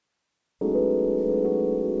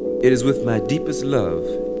It is with my deepest love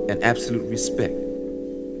and absolute respect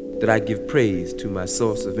that I give praise to my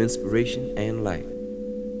source of inspiration and light.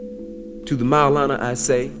 To the Maulana I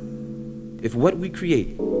say, if what we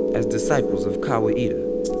create as disciples of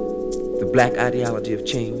Kawaida, the black ideology of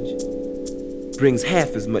change, brings half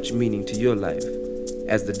as much meaning to your life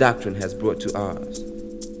as the doctrine has brought to ours,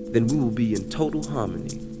 then we will be in total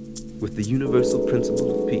harmony with the universal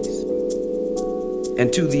principle of peace.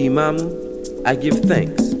 And to the Imamu, I give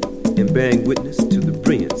thanks in bearing witness to the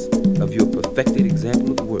brilliance of your perfected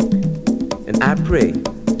example of work. And I pray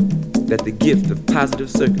that the gift of positive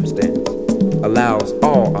circumstance allows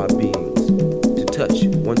all our beings to touch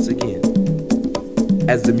once again,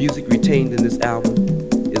 as the music retained in this album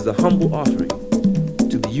is a humble offering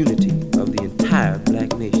to the unity of the entire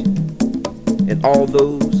black nation and all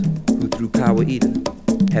those who through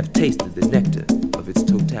Kawaida have tasted the nectar of its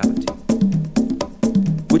totality.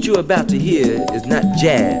 What you're about to hear is not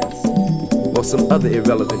jazz or some other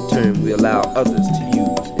irrelevant term we allow others to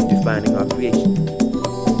use in defining our creation,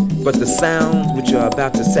 but the sounds which are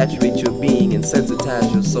about to saturate your being and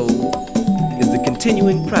sensitize your soul is the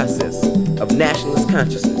continuing process of nationalist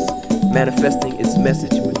consciousness manifesting its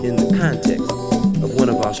message within the context of one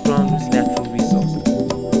of our strongest natural resources,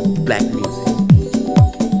 black music.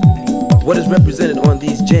 What is represented on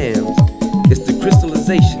these jams is the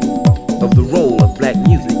crystallization of the role of black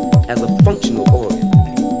music as a functional organ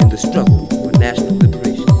in the struggle for national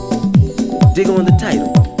liberation. Dig on the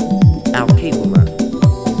title,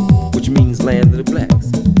 Al-Kablama, which means land of the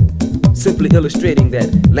blacks, simply illustrating that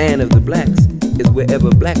land of the blacks is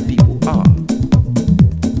wherever black people are.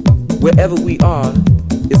 Wherever we are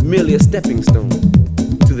is merely a stepping stone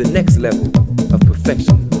to the next level of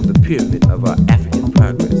perfection on the pyramid of our African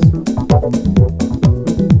progress.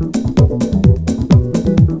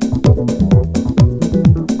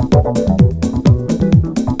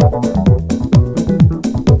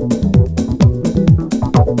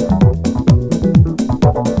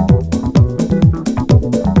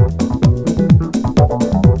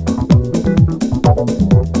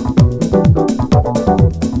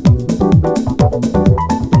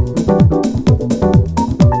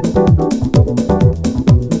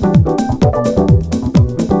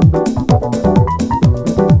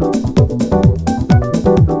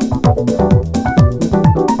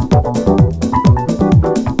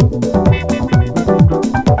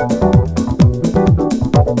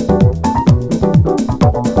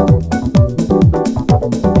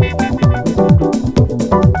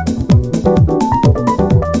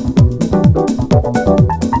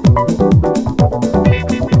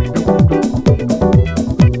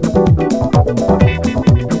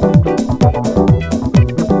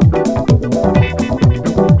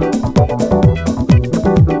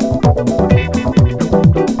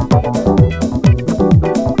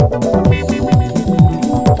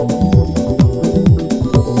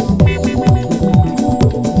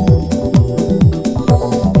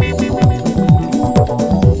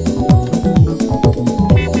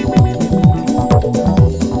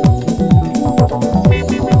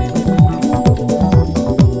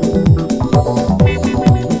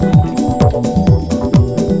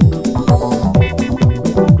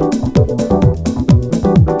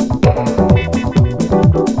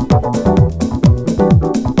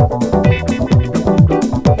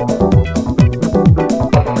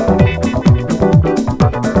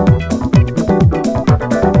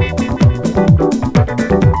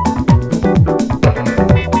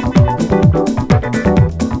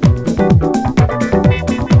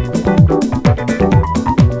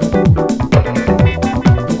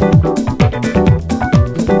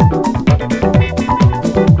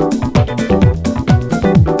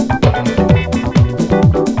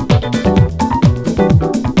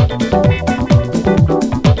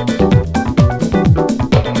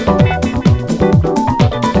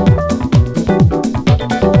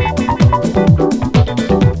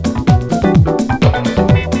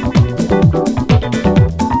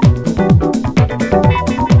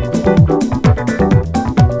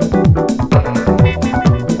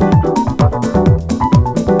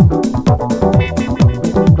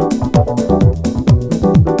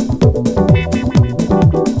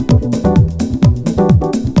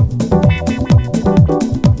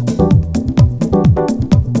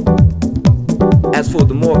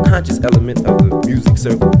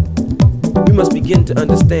 To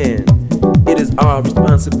understand it is our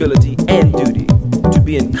responsibility and duty to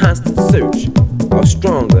be in constant search of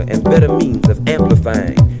stronger and better means of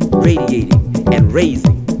amplifying, radiating, and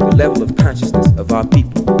raising the level of consciousness of our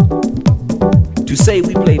people. To say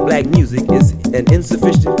we play black music is an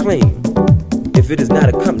insufficient claim if if it is not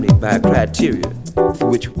accompanied by a criteria for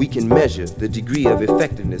which we can measure the degree of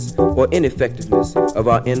effectiveness or ineffectiveness of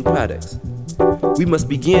our end products. We must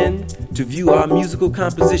begin to view our musical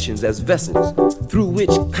compositions as vessels through which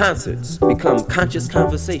concerts become conscious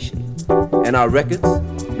conversation, and our records,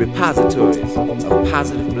 repositories of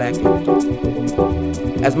positive black images.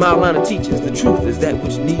 As Maulana teaches, the truth is that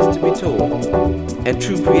which needs to be told, and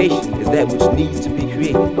true creation is that which needs to be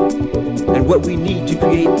created. And what we need to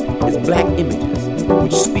create is black images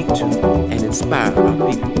which speak to and inspire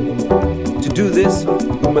our people. To do this,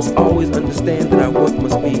 we must always understand that our work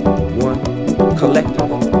must be 1.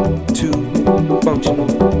 Collective, 2. Functional,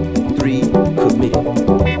 3. Committed.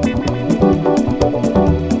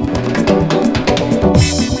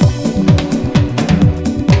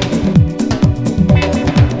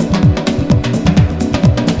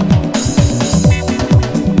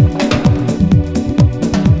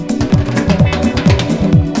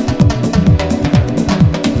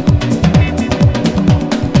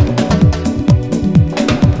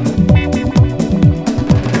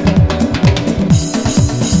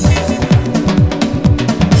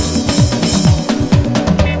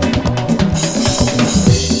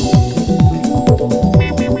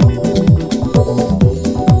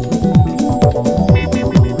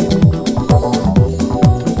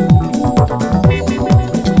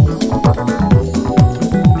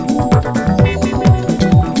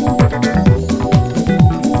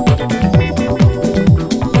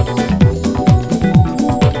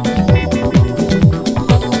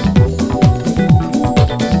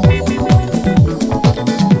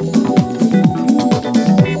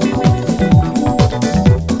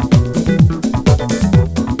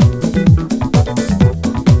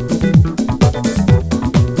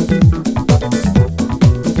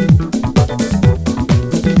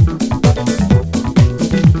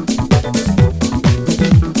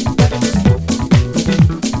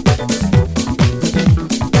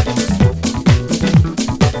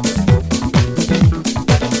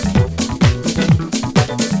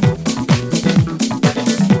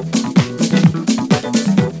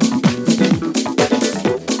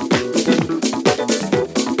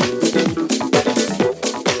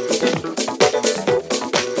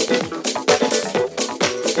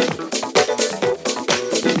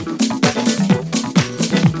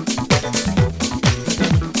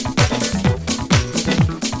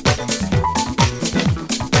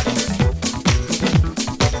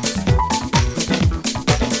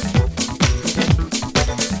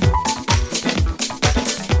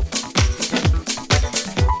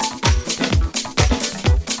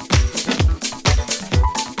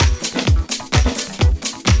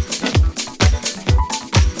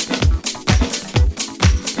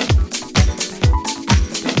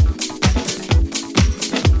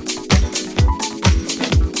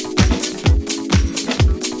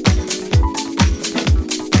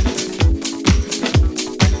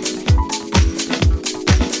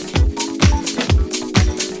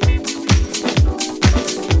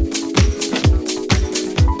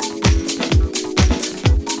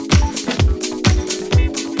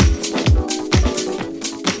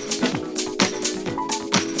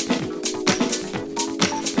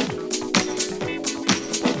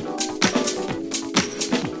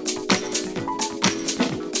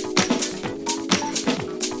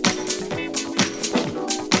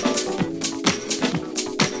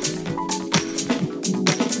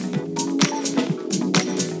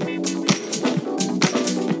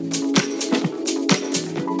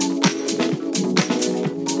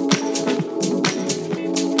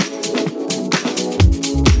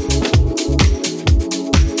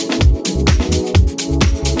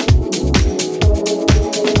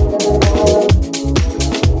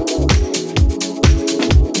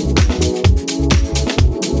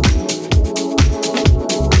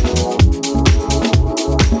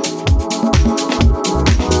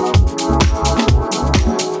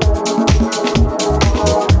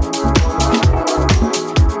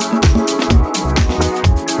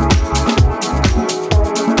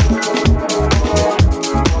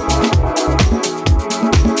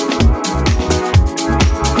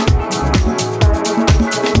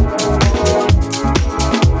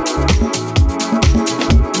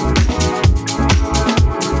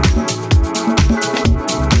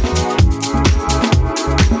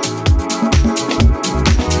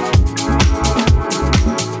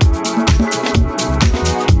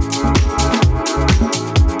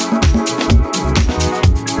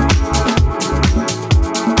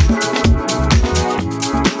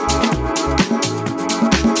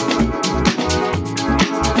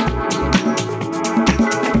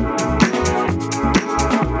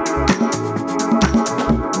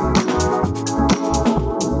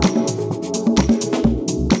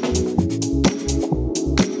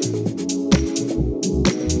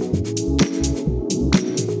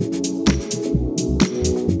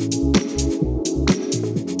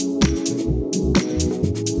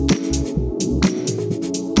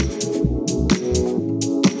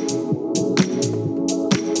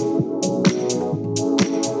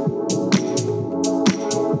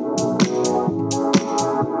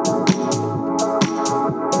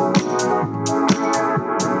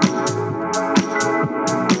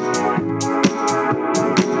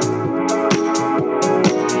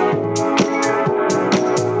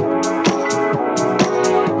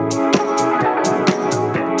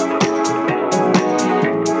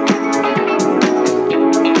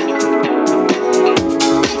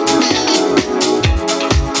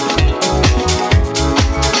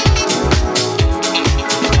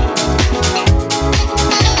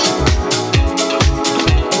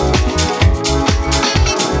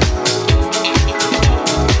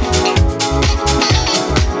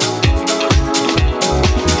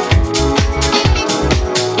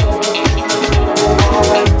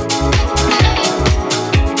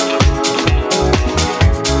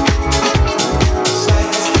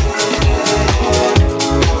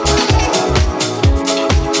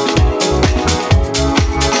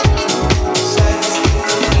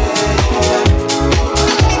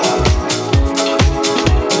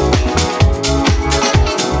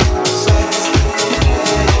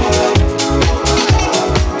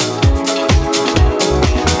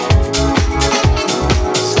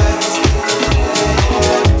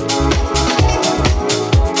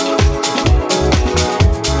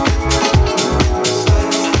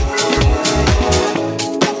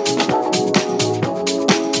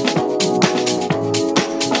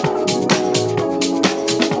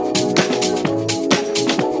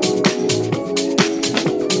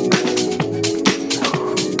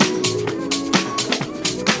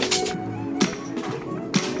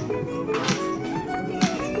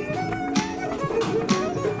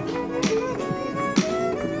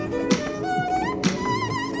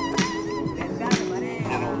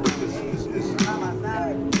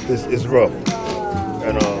 it's rough.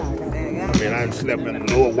 And I mean, I done slept in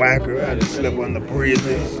the Lower Wacker, I done slept on the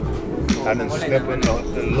bridges, I done slept in the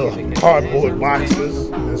little cardboard boxes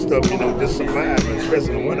and stuff, you know, just surviving,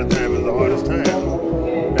 especially in the wintertime is the hardest time.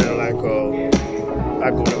 And like, I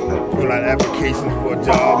go to fill out applications for a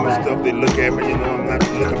job and stuff, they look at me, you know, I'm not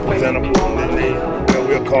looking presentable, and then they, well,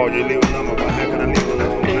 we'll call you, leave a number, but how can I leave a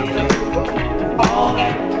number when I'm trying to fuck? All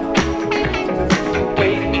night.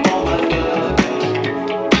 Waiting for my love.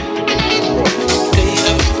 Stayed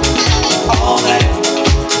up all night.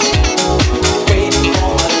 Waiting for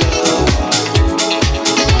my love.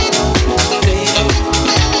 Stayed up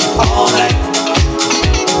all night.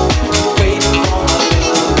 Waiting for my love.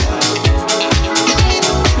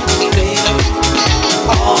 Stayed up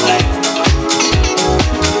all night.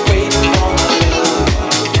 Waiting for my love.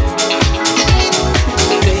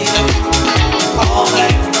 Stayed up all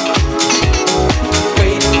night.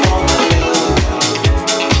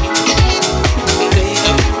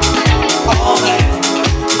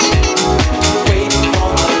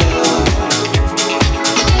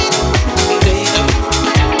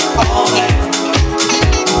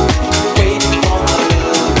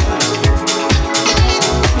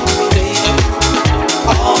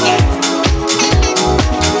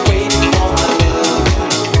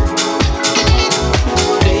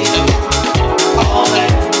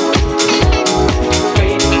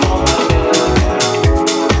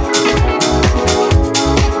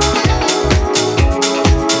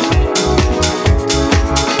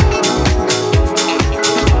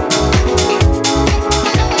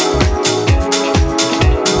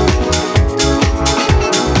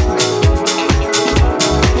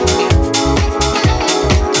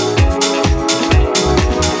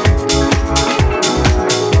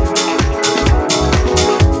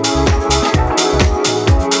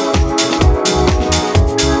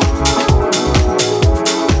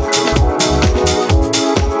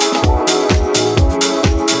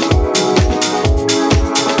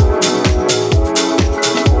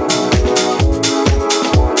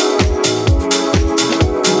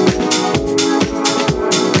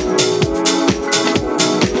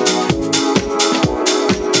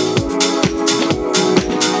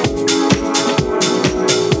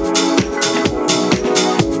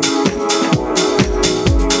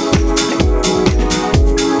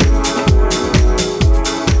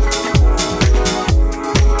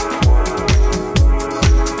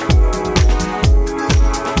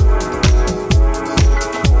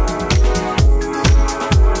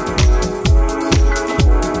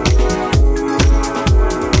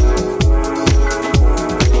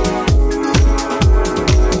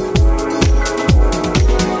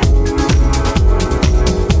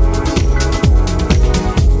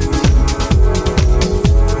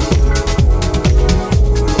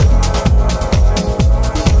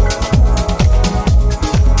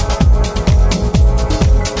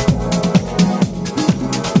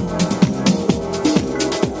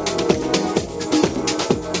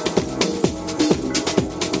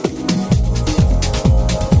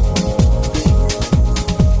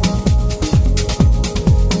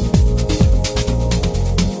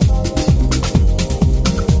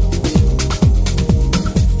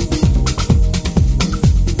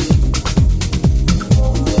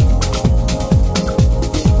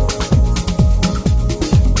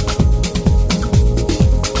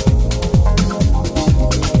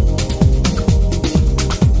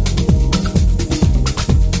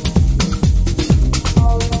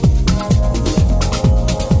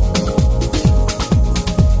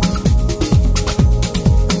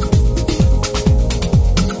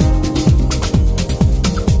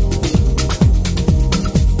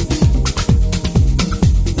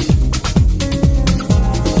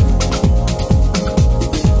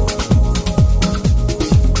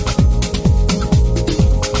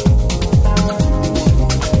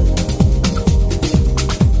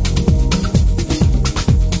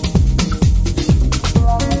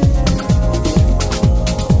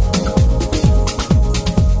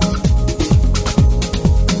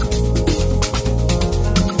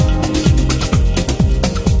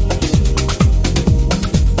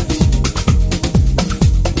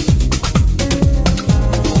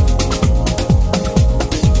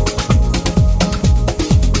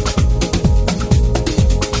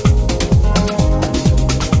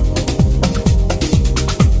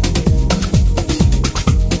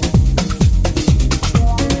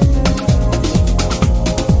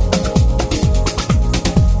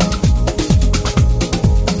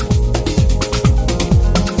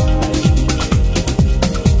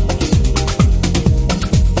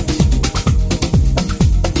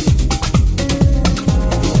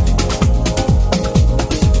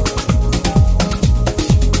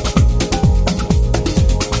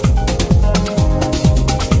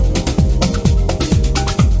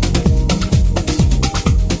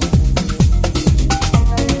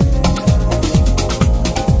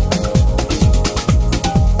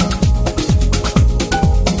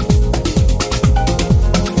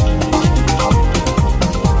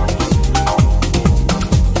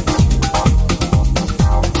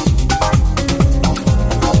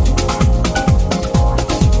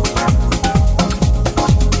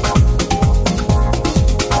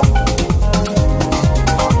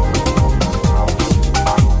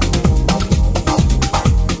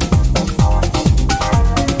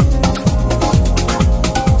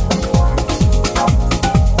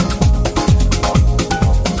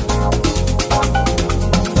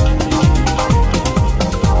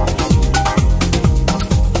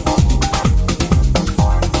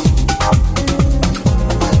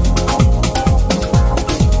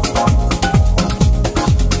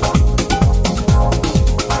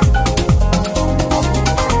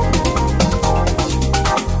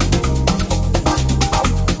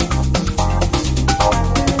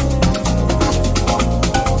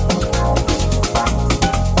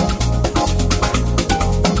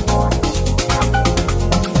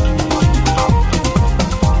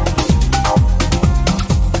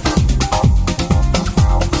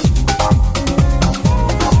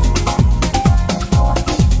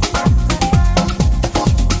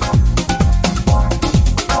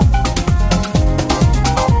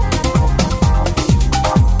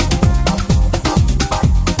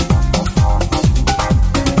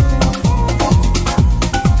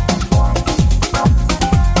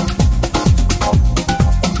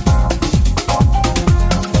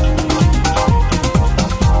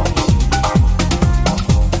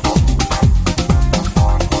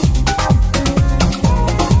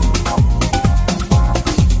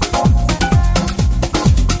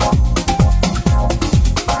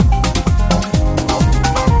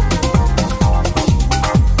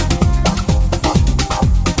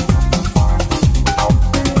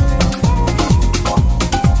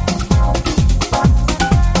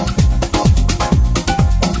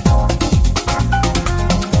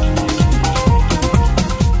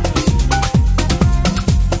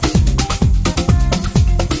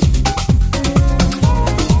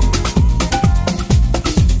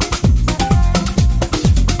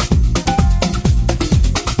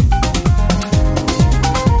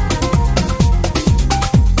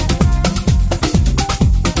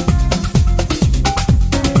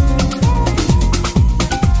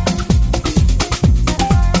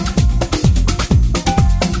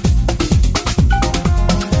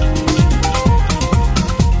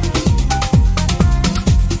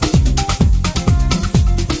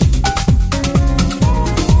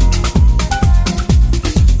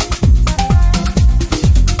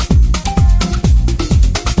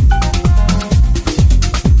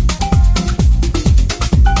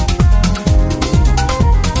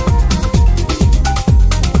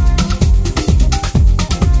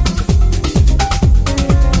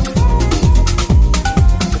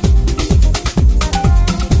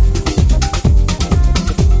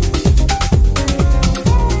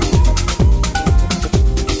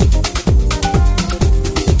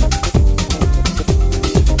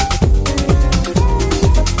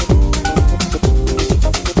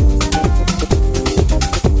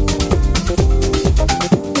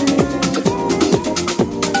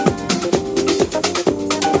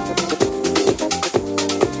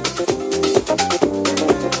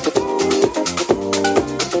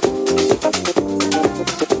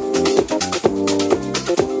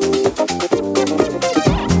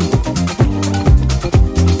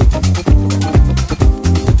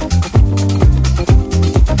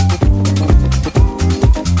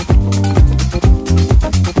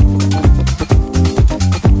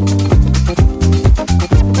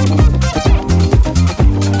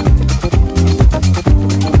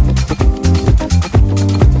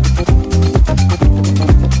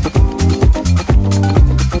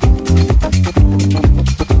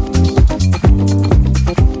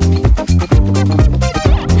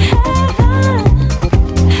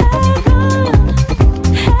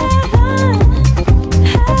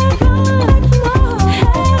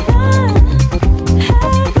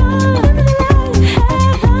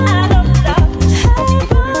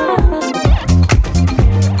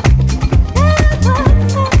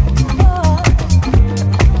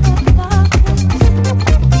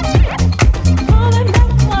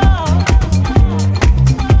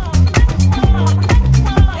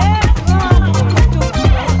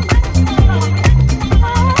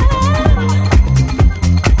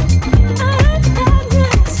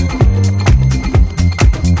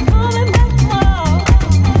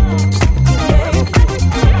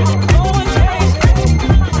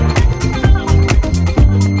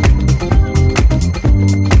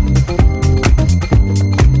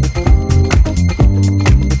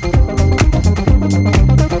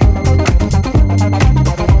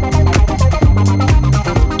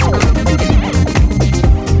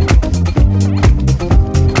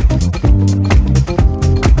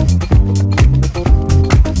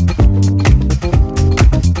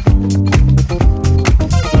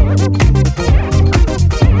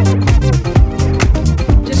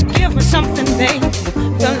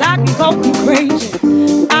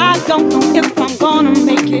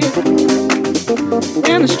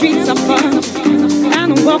 When the streets are burned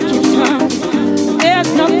and the world keeps turning,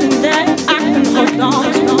 there's nothing that I can hold on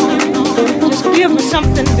to. Just give me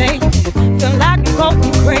something, babe. Feel like I'm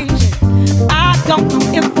going crazy. I don't know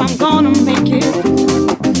if I'm gonna make it.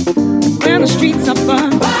 When the streets are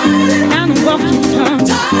burned and the world keeps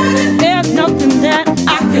turning, there's nothing that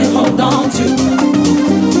I can hold on to.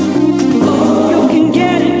 You can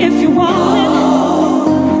get it if you want it.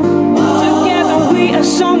 Together we are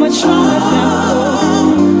so much stronger than before.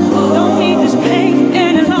 Don't need this pain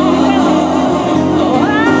any longer. Oh,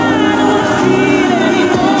 I don't feel it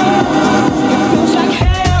anymore. It feels like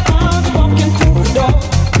heaven's walking through the door.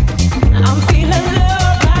 I'm feeling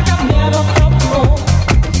love like I've never felt before.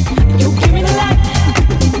 You give me the light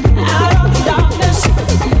out of the darkness.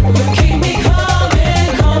 You keep me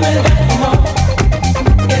coming back for more.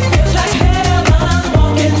 It feels like heaven's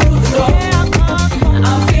walking through the door.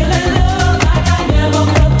 I'm feeling love like I never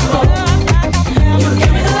felt before. You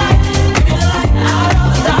give me the light out of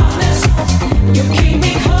the darkness. You keep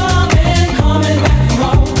me coming back for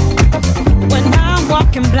more. When I'm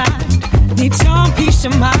walking blind, need some peace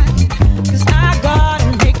of mind. 'Cause I gotta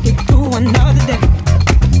make it through another day.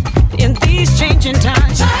 In these changing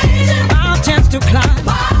times, mountains to climb.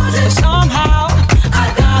 Somehow I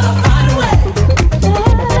gotta find a way.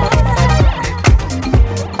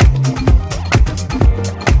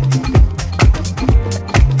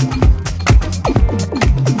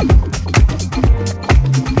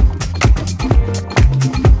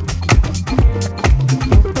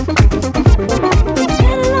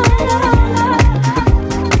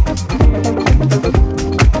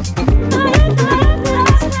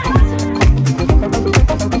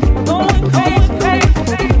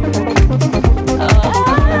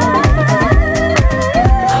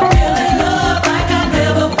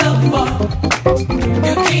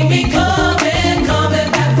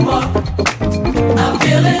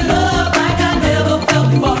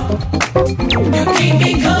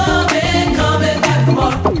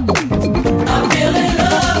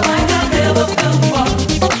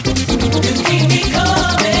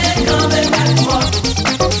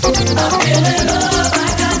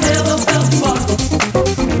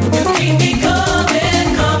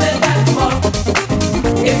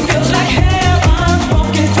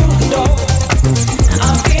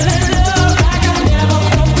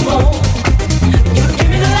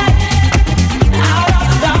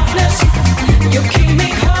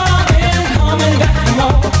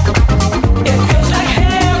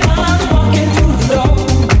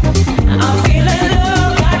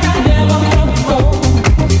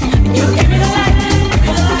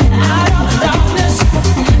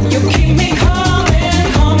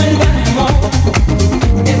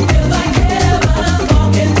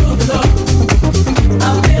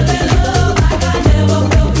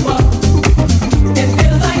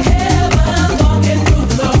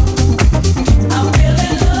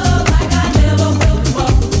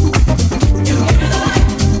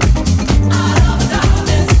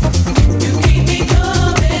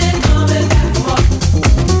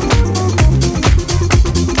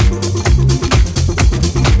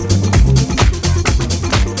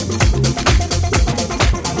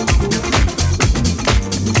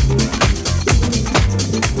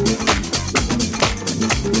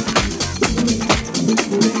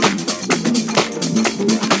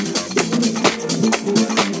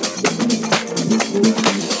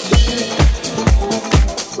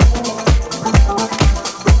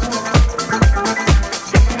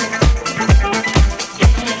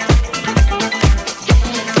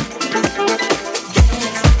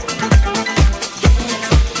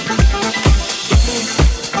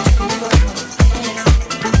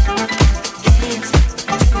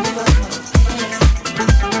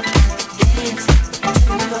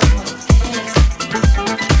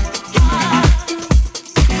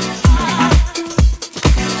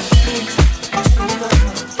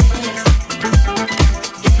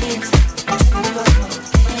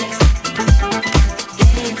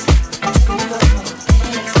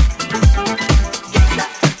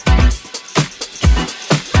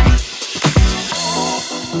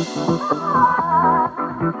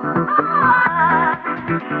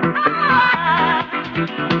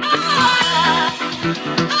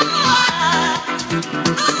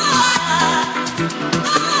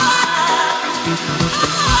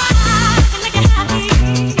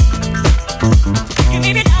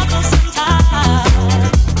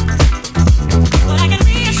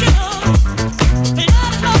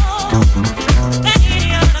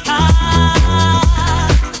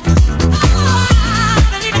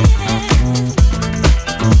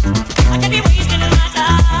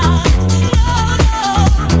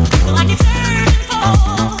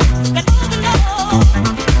 Oh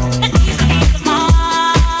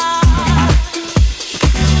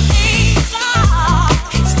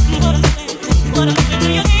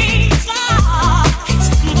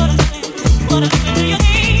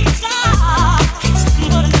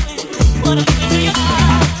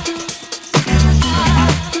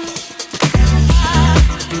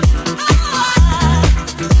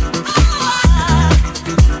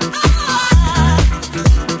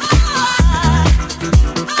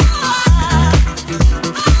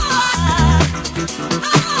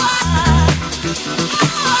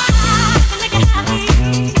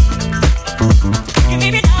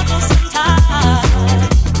Maybe not for some time,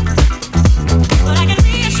 but I can.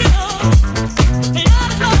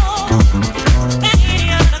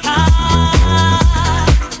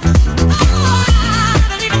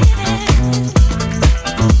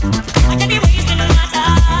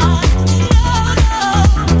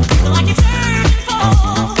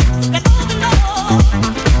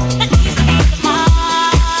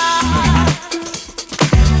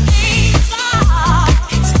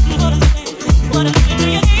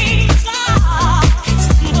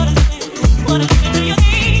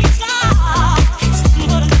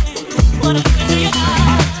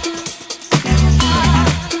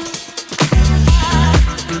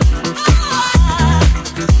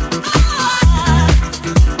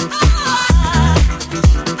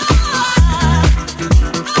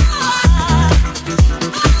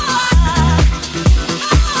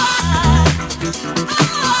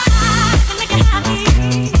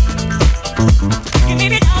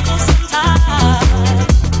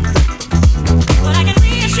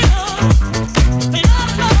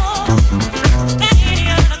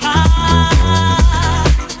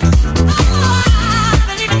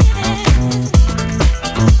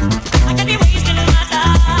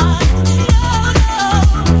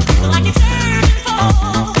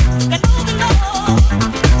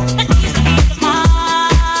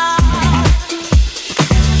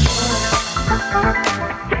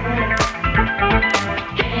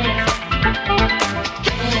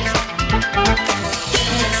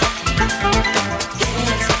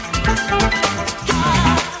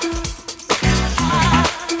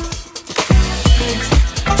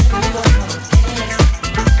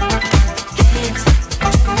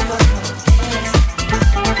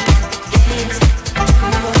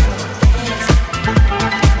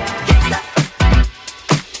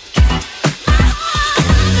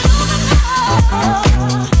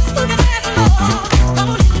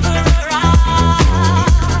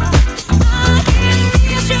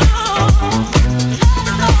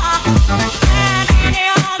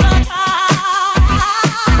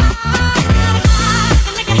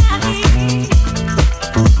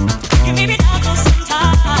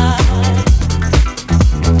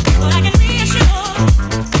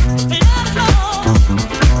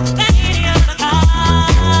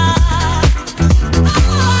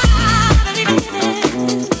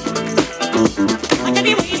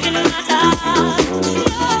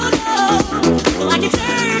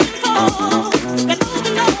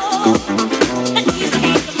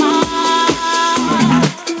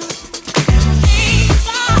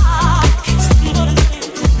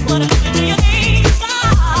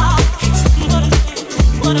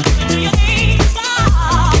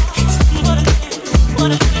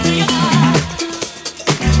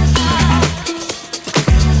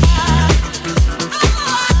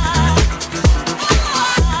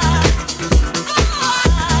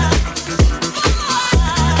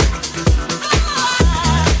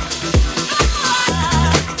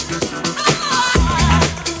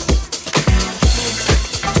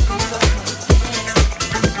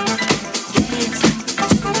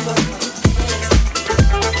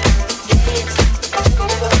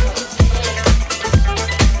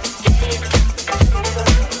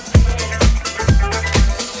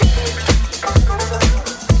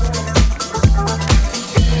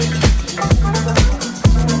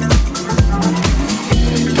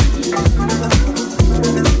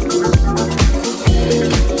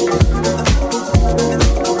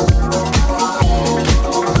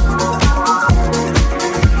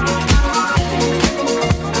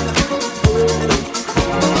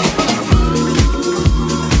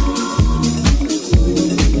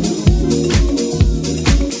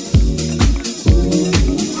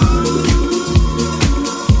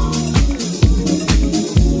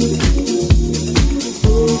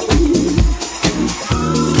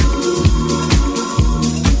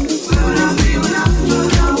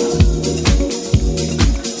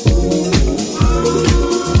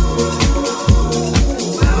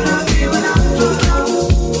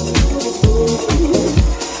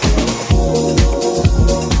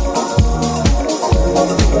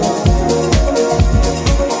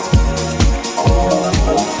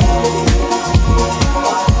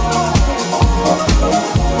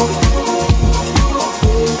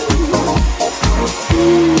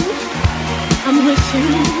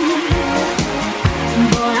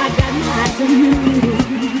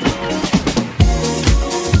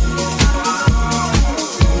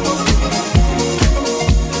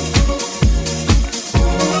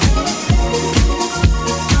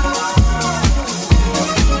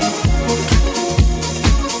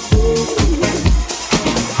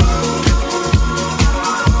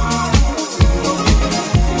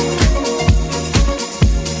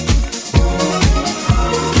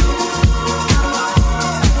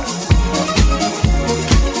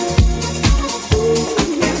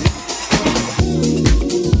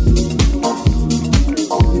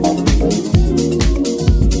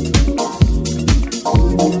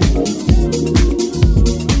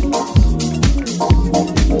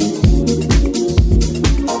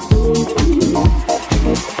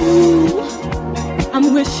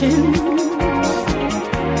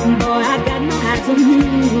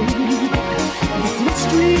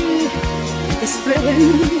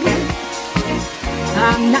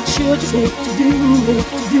 not sure just what to do.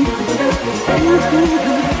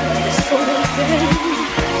 So they say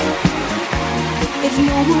it's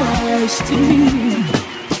no rush to me.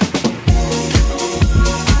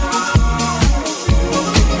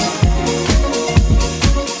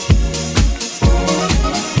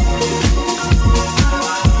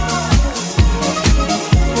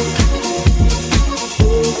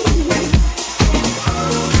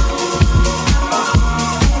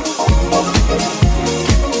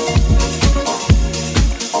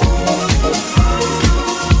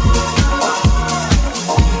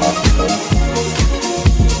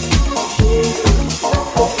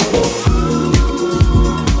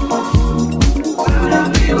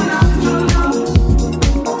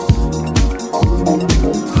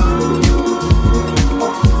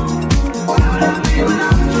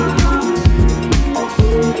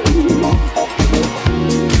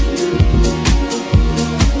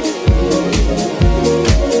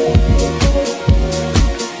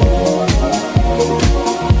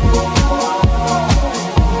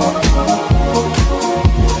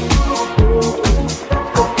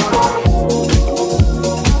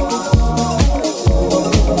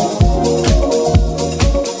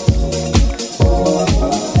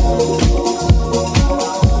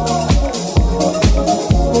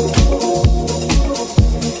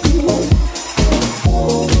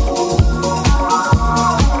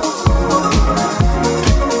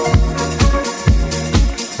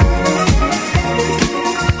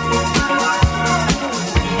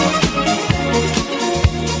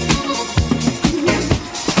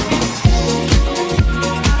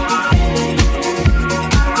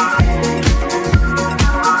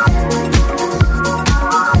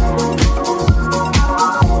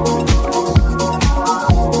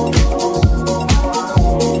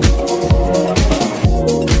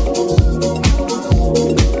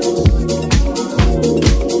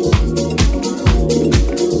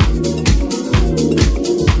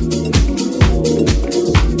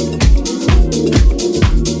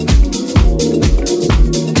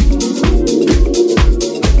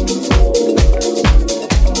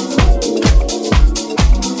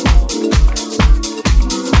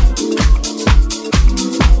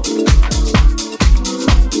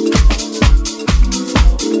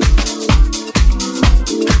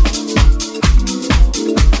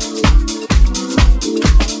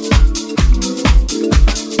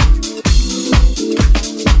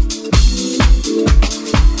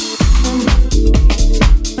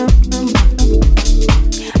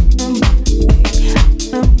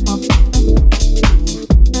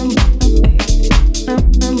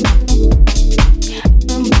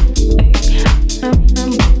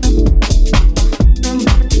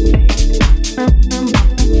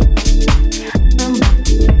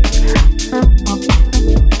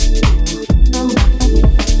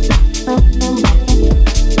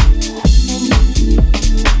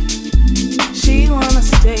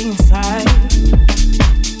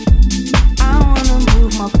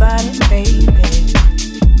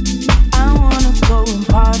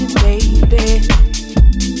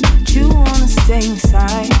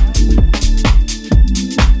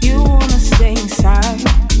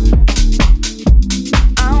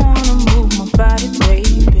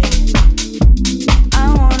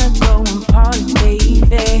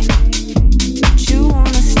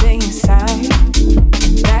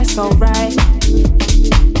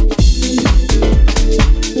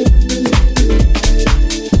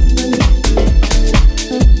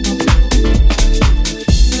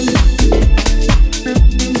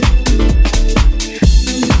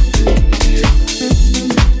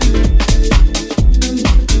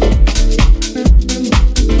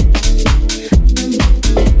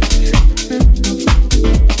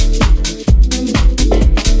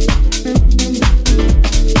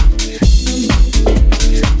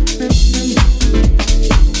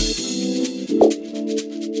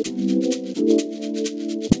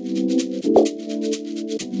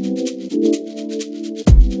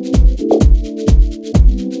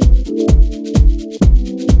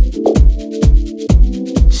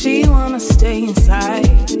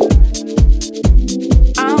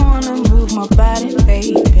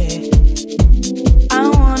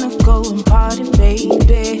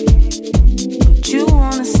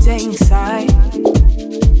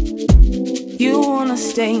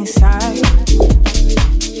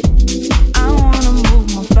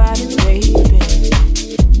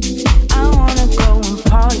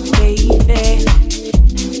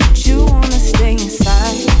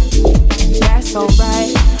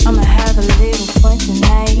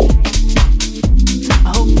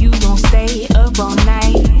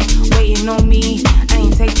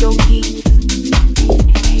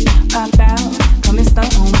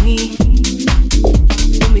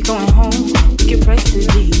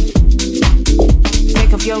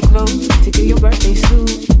 too.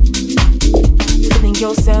 Feeling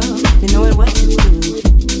yourself, you knowing what to do.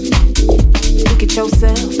 Look at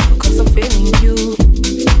yourself, because I'm feeling you.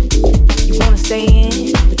 You wanna stay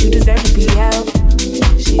in, but you deserve to be out.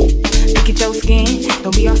 Shit, look at your skin,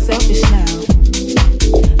 don't be all selfish now.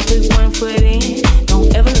 Put one foot in,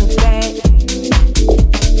 don't ever look back.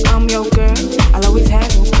 I'm your girl, I'll always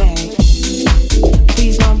have your back.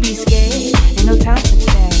 Please don't be scared, ain't no time for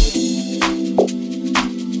that.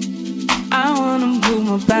 I wanna move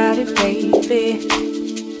my body, baby.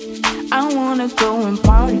 I wanna go and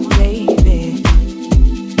party, baby.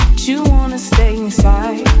 But you wanna stay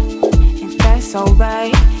inside, and that's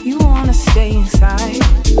alright. You wanna stay inside.